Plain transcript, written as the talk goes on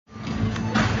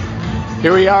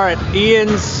Here we are at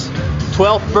Ian's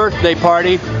 12th birthday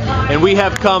party, and we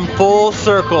have come full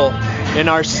circle in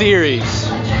our series,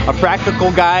 A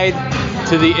Practical Guide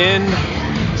to the End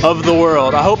of the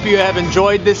World. I hope you have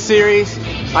enjoyed this series.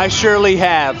 I surely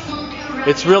have.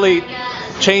 It's really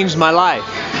changed my life.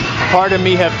 Part of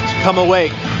me have come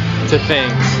awake to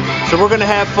things. So we're going to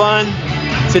have fun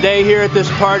today here at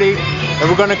this party, and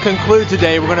we're going to conclude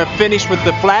today. We're going to finish with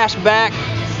the flashback,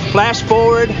 flash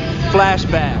forward,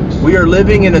 flashbacks. We are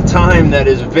living in a time that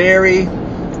is very,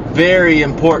 very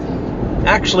important.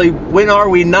 Actually, when are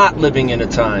we not living in a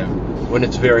time when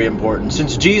it's very important?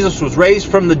 Since Jesus was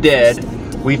raised from the dead,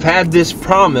 we've had this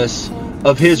promise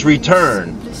of His return.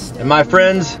 And my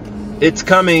friends, it's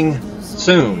coming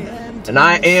soon. And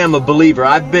I am a believer.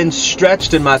 I've been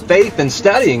stretched in my faith in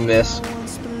studying this,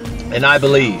 and I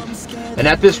believe. And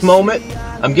at this moment,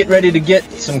 I'm getting ready to get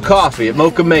some coffee at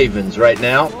Mocha Maven's right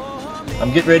now.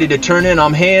 I'm getting ready to turn in.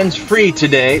 I'm hands-free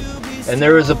today, and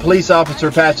there is a police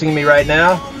officer passing me right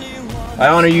now. I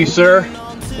honor you, sir,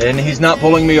 and he's not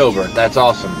pulling me over. That's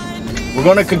awesome. We're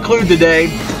going to conclude today,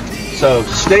 so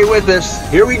stay with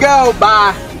us. Here we go.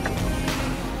 Bye.